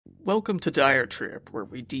Welcome to Dire Trip, where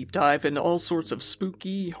we deep dive into all sorts of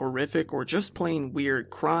spooky, horrific, or just plain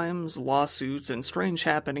weird crimes, lawsuits, and strange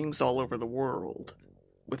happenings all over the world.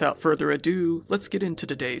 Without further ado, let's get into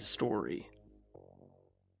today's story.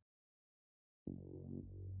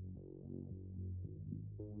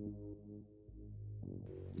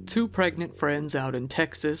 Two pregnant friends out in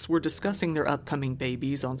Texas were discussing their upcoming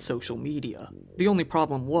babies on social media. The only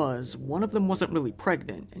problem was, one of them wasn't really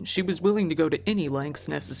pregnant, and she was willing to go to any lengths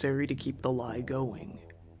necessary to keep the lie going.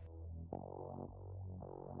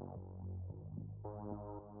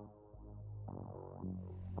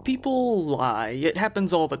 People lie. It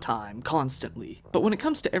happens all the time, constantly. But when it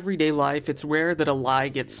comes to everyday life, it's rare that a lie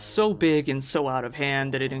gets so big and so out of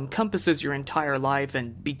hand that it encompasses your entire life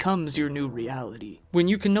and becomes your new reality. When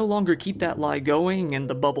you can no longer keep that lie going and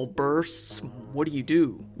the bubble bursts, what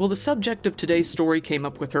do? Well, the subject of today's story came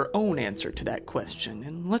up with her own answer to that question,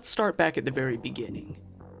 and let's start back at the very beginning.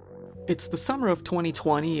 It's the summer of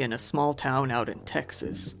 2020 in a small town out in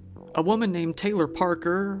Texas. A woman named Taylor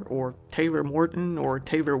Parker, or Taylor Morton, or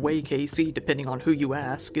Taylor Way Casey, depending on who you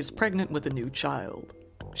ask, is pregnant with a new child.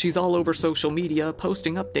 She's all over social media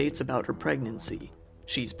posting updates about her pregnancy.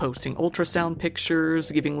 She's posting ultrasound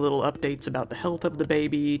pictures, giving little updates about the health of the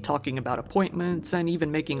baby, talking about appointments, and even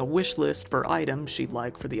making a wish list for items she'd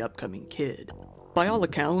like for the upcoming kid. By all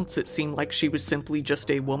accounts, it seemed like she was simply just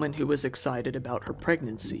a woman who was excited about her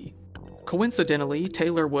pregnancy. Coincidentally,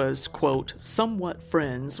 Taylor was, quote, somewhat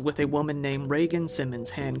friends with a woman named Reagan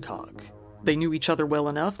Simmons Hancock. They knew each other well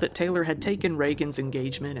enough that Taylor had taken Reagan's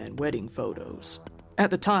engagement and wedding photos.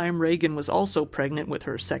 At the time, Reagan was also pregnant with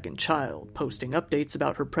her second child, posting updates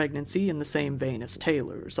about her pregnancy in the same vein as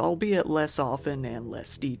Taylor's, albeit less often and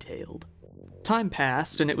less detailed. Time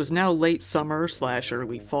passed, and it was now late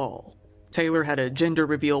summer/early fall. Taylor had a gender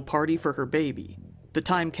reveal party for her baby. The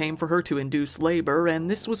time came for her to induce labor, and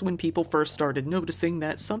this was when people first started noticing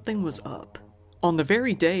that something was up. On the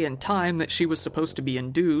very day and time that she was supposed to be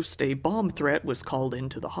induced, a bomb threat was called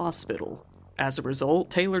into the hospital. As a result,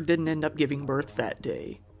 Taylor didn't end up giving birth that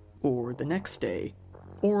day, or the next day,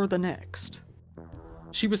 or the next.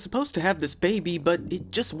 She was supposed to have this baby, but it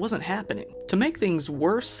just wasn't happening. To make things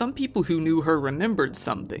worse, some people who knew her remembered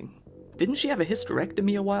something. Didn't she have a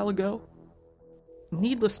hysterectomy a while ago?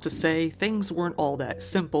 Needless to say, things weren't all that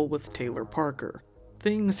simple with Taylor Parker.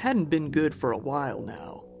 Things hadn't been good for a while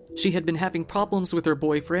now. She had been having problems with her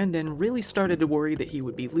boyfriend and really started to worry that he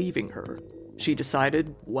would be leaving her. She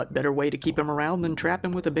decided, what better way to keep him around than trap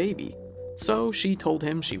him with a baby? So she told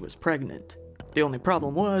him she was pregnant. The only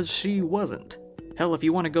problem was, she wasn't. Hell, if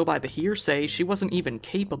you want to go by the hearsay, she wasn't even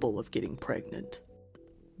capable of getting pregnant.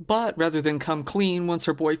 But rather than come clean once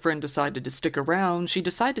her boyfriend decided to stick around, she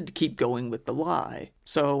decided to keep going with the lie.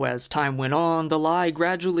 So as time went on, the lie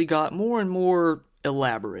gradually got more and more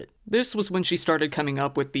elaborate. This was when she started coming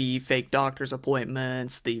up with the fake doctor's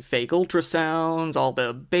appointments, the fake ultrasounds, all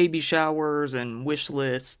the baby showers and wish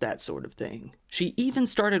lists, that sort of thing. She even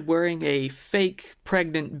started wearing a fake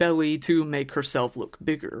pregnant belly to make herself look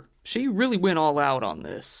bigger. She really went all out on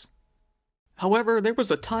this. However, there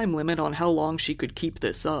was a time limit on how long she could keep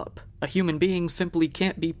this up. A human being simply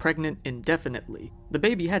can't be pregnant indefinitely. The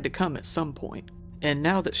baby had to come at some point. And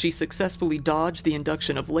now that she successfully dodged the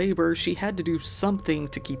induction of labor, she had to do something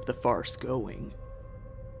to keep the farce going.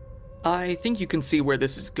 I think you can see where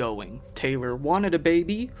this is going. Taylor wanted a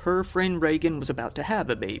baby, her friend Reagan was about to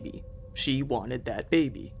have a baby. She wanted that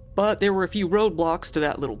baby. But there were a few roadblocks to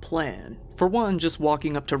that little plan. For one, just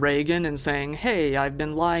walking up to Reagan and saying, hey, I've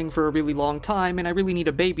been lying for a really long time and I really need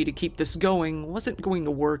a baby to keep this going, wasn't going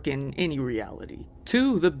to work in any reality.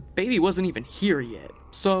 Two, the baby wasn't even here yet.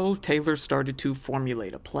 So Taylor started to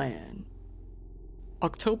formulate a plan.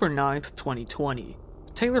 October 9th, 2020.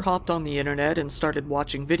 Taylor hopped on the internet and started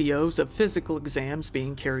watching videos of physical exams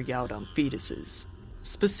being carried out on fetuses.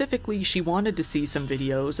 Specifically, she wanted to see some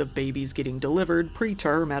videos of babies getting delivered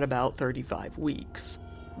preterm at about 35 weeks.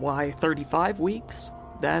 Why 35 weeks?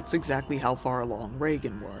 That's exactly how far along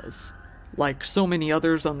Reagan was. Like so many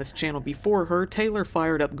others on this channel before her, Taylor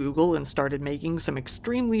fired up Google and started making some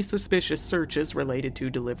extremely suspicious searches related to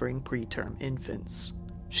delivering preterm infants.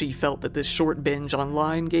 She felt that this short binge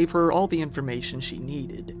online gave her all the information she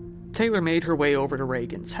needed. Taylor made her way over to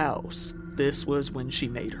Reagan's house. This was when she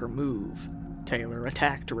made her move. Taylor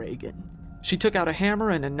attacked Reagan. She took out a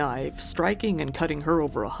hammer and a knife, striking and cutting her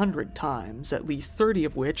over 100 times, at least 30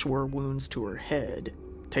 of which were wounds to her head.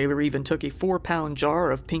 Taylor even took a 4-pound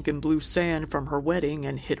jar of pink and blue sand from her wedding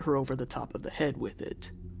and hit her over the top of the head with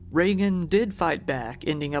it. Reagan did fight back,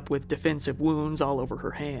 ending up with defensive wounds all over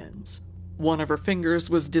her hands. One of her fingers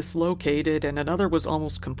was dislocated and another was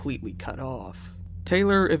almost completely cut off.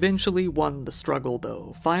 Taylor eventually won the struggle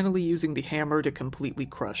though, finally using the hammer to completely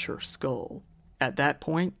crush her skull. At that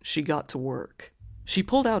point, she got to work. She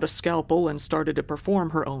pulled out a scalpel and started to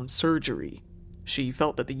perform her own surgery. She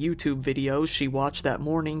felt that the YouTube videos she watched that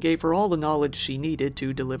morning gave her all the knowledge she needed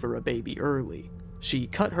to deliver a baby early. She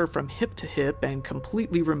cut her from hip to hip and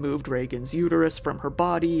completely removed Reagan's uterus from her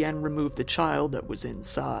body and removed the child that was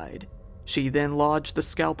inside. She then lodged the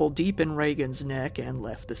scalpel deep in Reagan's neck and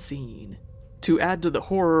left the scene. To add to the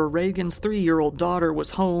horror, Reagan's 3-year-old daughter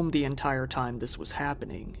was home the entire time this was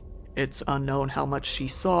happening. It's unknown how much she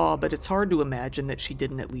saw, but it's hard to imagine that she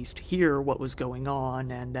didn't at least hear what was going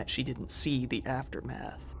on and that she didn't see the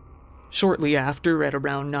aftermath. Shortly after, at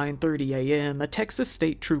around 9:30 a.m., a Texas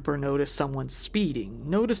state trooper noticed someone speeding,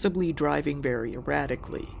 noticeably driving very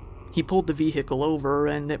erratically. He pulled the vehicle over,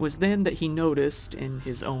 and it was then that he noticed, in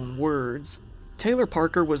his own words, Taylor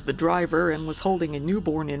Parker was the driver and was holding a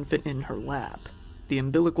newborn infant in her lap. The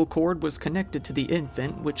umbilical cord was connected to the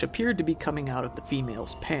infant, which appeared to be coming out of the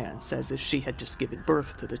female's pants, as if she had just given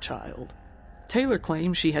birth to the child. Taylor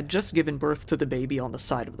claimed she had just given birth to the baby on the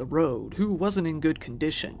side of the road, who wasn't in good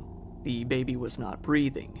condition. The baby was not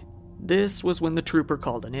breathing. This was when the trooper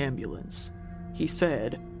called an ambulance. He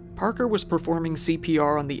said, Parker was performing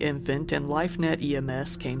CPR on the infant and LifeNet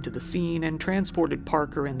EMS came to the scene and transported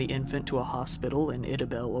Parker and the infant to a hospital in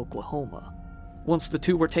Idabel, Oklahoma. Once the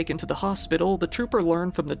two were taken to the hospital, the trooper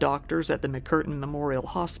learned from the doctors at the McCurtain Memorial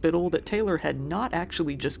Hospital that Taylor had not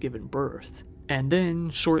actually just given birth. And then,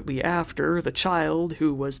 shortly after, the child,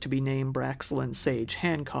 who was to be named Braxlyn Sage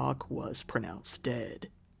Hancock, was pronounced dead.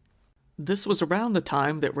 This was around the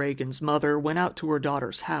time that Reagan's mother went out to her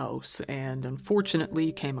daughter's house and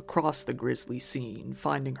unfortunately came across the grisly scene,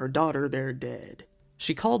 finding her daughter there dead.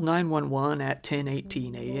 She called 911 at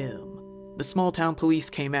 10:18 a.m. The small-town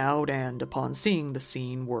police came out and, upon seeing the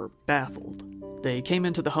scene, were baffled. They came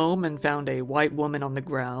into the home and found a white woman on the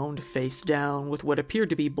ground, face down, with what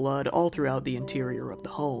appeared to be blood all throughout the interior of the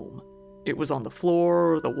home. It was on the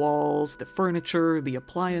floor, the walls, the furniture, the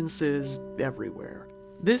appliances, everywhere.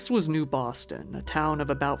 This was New Boston, a town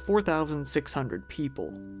of about 4,600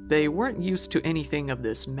 people. They weren't used to anything of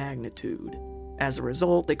this magnitude. As a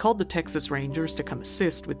result, they called the Texas Rangers to come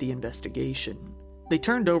assist with the investigation. They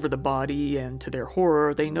turned over the body, and to their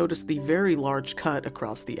horror, they noticed the very large cut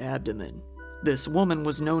across the abdomen. This woman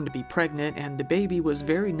was known to be pregnant, and the baby was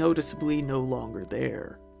very noticeably no longer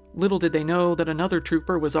there. Little did they know that another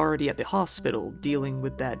trooper was already at the hospital, dealing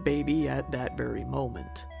with that baby at that very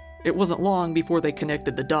moment. It wasn't long before they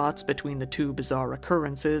connected the dots between the two bizarre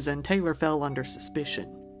occurrences, and Taylor fell under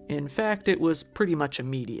suspicion. In fact, it was pretty much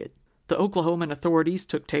immediate. The Oklahoman authorities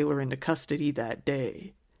took Taylor into custody that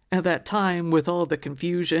day. At that time, with all the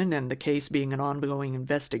confusion and the case being an ongoing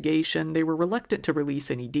investigation, they were reluctant to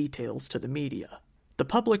release any details to the media. The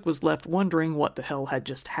public was left wondering what the hell had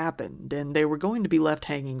just happened, and they were going to be left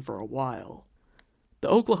hanging for a while. The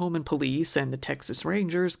Oklahoman police and the Texas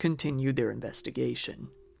Rangers continued their investigation.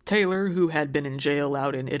 Taylor, who had been in jail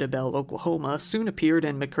out in Idabel, Oklahoma, soon appeared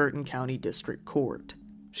in McCurtain County District Court.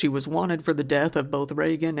 She was wanted for the death of both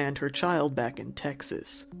Reagan and her child back in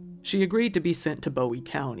Texas. She agreed to be sent to Bowie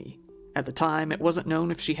County. At the time, it wasn't known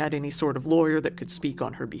if she had any sort of lawyer that could speak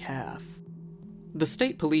on her behalf. The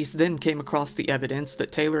state police then came across the evidence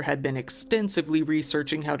that Taylor had been extensively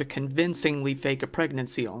researching how to convincingly fake a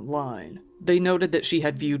pregnancy online. They noted that she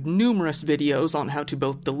had viewed numerous videos on how to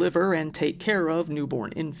both deliver and take care of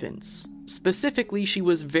newborn infants. Specifically, she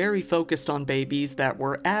was very focused on babies that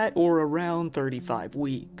were at or around 35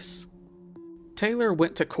 weeks. Taylor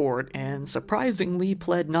went to court and surprisingly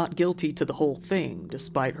pled not guilty to the whole thing,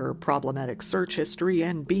 despite her problematic search history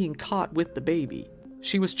and being caught with the baby.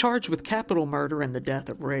 She was charged with capital murder in the death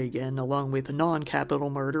of Reagan, along with non-capital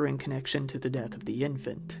murder in connection to the death of the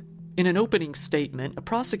infant. In an opening statement, a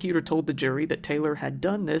prosecutor told the jury that Taylor had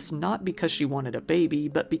done this not because she wanted a baby,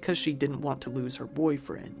 but because she didn't want to lose her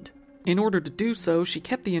boyfriend. In order to do so, she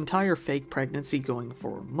kept the entire fake pregnancy going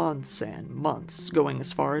for months and months, going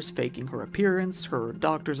as far as faking her appearance, her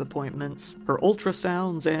doctor's appointments, her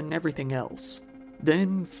ultrasounds, and everything else.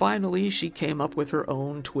 Then, finally, she came up with her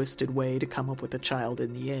own twisted way to come up with a child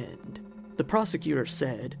in the end. The prosecutor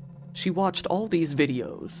said, "She watched all these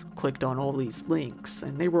videos, clicked on all these links,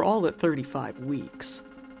 and they were all at 35 weeks.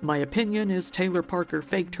 My opinion is Taylor Parker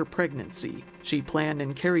faked her pregnancy. She planned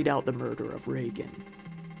and carried out the murder of Reagan."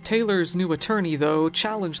 Taylor's new attorney, though,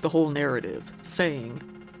 challenged the whole narrative, saying,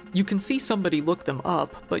 "You can see somebody look them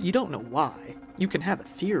up, but you don't know why. You can have a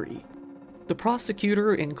theory." The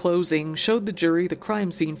prosecutor, in closing, showed the jury the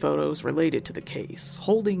crime scene photos related to the case,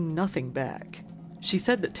 holding nothing back. She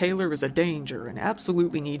said that Taylor is a danger and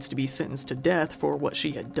absolutely needs to be sentenced to death for what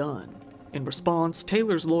she had done. In response,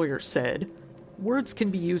 Taylor's lawyer said, "Words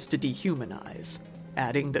can be used to dehumanize,"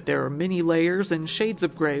 adding that there are many layers and shades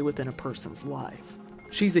of gray within a person's life.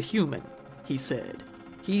 "She's a human," he said.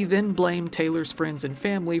 He then blamed Taylor's friends and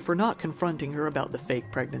family for not confronting her about the fake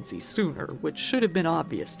pregnancy sooner, which should have been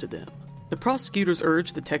obvious to them. The prosecutors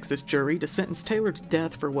urged the Texas jury to sentence Taylor to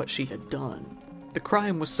death for what she had done. The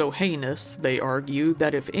crime was so heinous, they argued,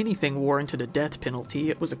 that if anything warranted a death penalty,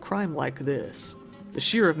 it was a crime like this. The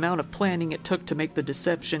sheer amount of planning it took to make the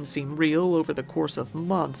deception seem real over the course of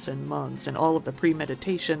months, and all of the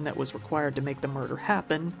premeditation that was required to make the murder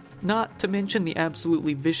happen, not to mention the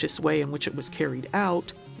absolutely vicious way in which it was carried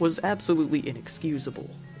out, was absolutely inexcusable,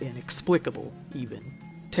 inexplicable even.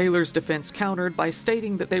 Taylor's defense countered by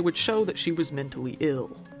stating that they would show that she was mentally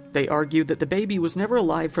ill. They argued that the baby was never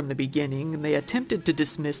alive from the beginning, and they attempted to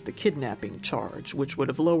dismiss the kidnapping charge, which would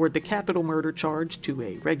have lowered the capital murder charge to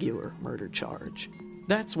a regular murder charge.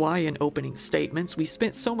 That's why in opening statements we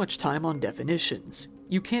spent so much time on definitions.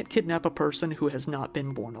 You can't kidnap a person who has not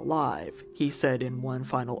been born alive, he said in one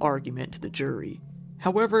final argument to the jury.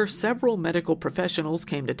 However, several medical professionals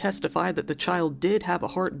came to testify that the child did have a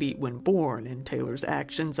heartbeat when born, and Taylor's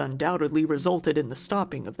actions undoubtedly resulted in the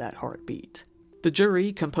stopping of that heartbeat. The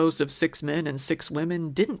jury, composed of 6 men and 6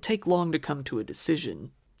 women, didn't take long to come to a decision.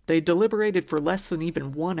 They deliberated for less than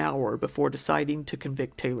even 1 hour before deciding to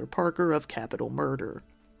convict Taylor Parker of capital murder.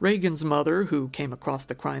 Reagan's mother, who came across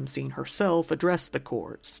the crime scene herself, addressed the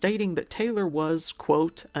court, stating that Taylor was,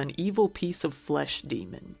 quote, "an evil piece of flesh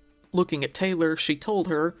demon." Looking at Taylor, she told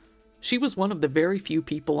her, "She was one of the very few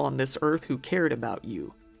people on this earth who cared about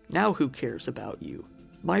you. Now who cares about you?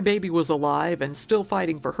 My baby was alive and still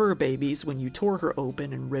fighting for her babies when you tore her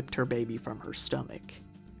open and ripped her baby from her stomach."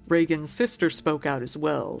 Reagan's sister spoke out as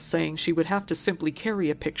well, saying she would have to simply carry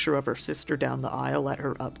a picture of her sister down the aisle at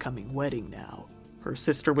her upcoming wedding now. Her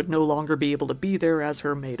sister would no longer be able to be there as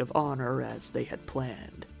her maid of honor as they had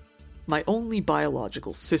planned. "My only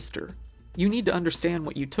biological sister. You need to understand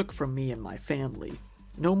what you took from me and my family.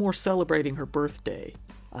 No more celebrating her birthday.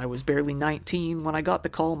 I was barely 19 when I got the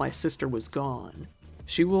call my sister was gone.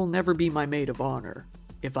 She will never be my maid of honor.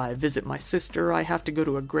 If I visit my sister, I have to go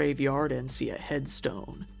to a graveyard and see a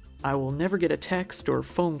headstone. I will never get a text or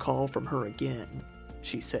phone call from her again,"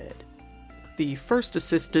 she said. The first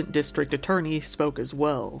assistant district attorney spoke as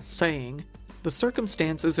well, saying, "The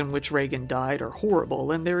circumstances in which Reagan died are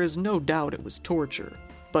horrible, and there is no doubt it was torture.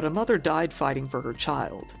 But a mother died fighting for her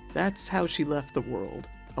child. That's how she left the world.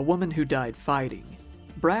 A woman who died fighting.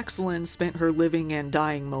 Braxlin spent her living and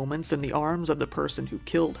dying moments in the arms of the person who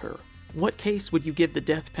killed her. What case would you give the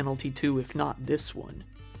death penalty to if not this one?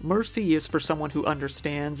 Mercy is for someone who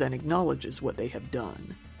understands and acknowledges what they have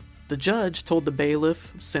done." The judge told the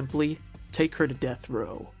bailiff, simply, "Take her to death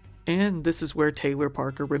row." And this is where Taylor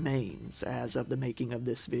Parker remains, as of the making of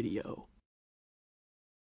this video.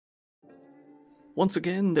 Once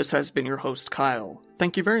again, this has been your host, Kyle.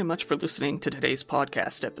 Thank you very much for listening to today's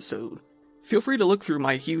podcast episode. Feel free to look through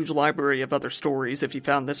my huge library of other stories if you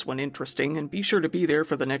found this one interesting, and be sure to be there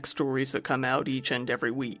for the next stories that come out each and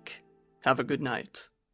every week. Have a good night.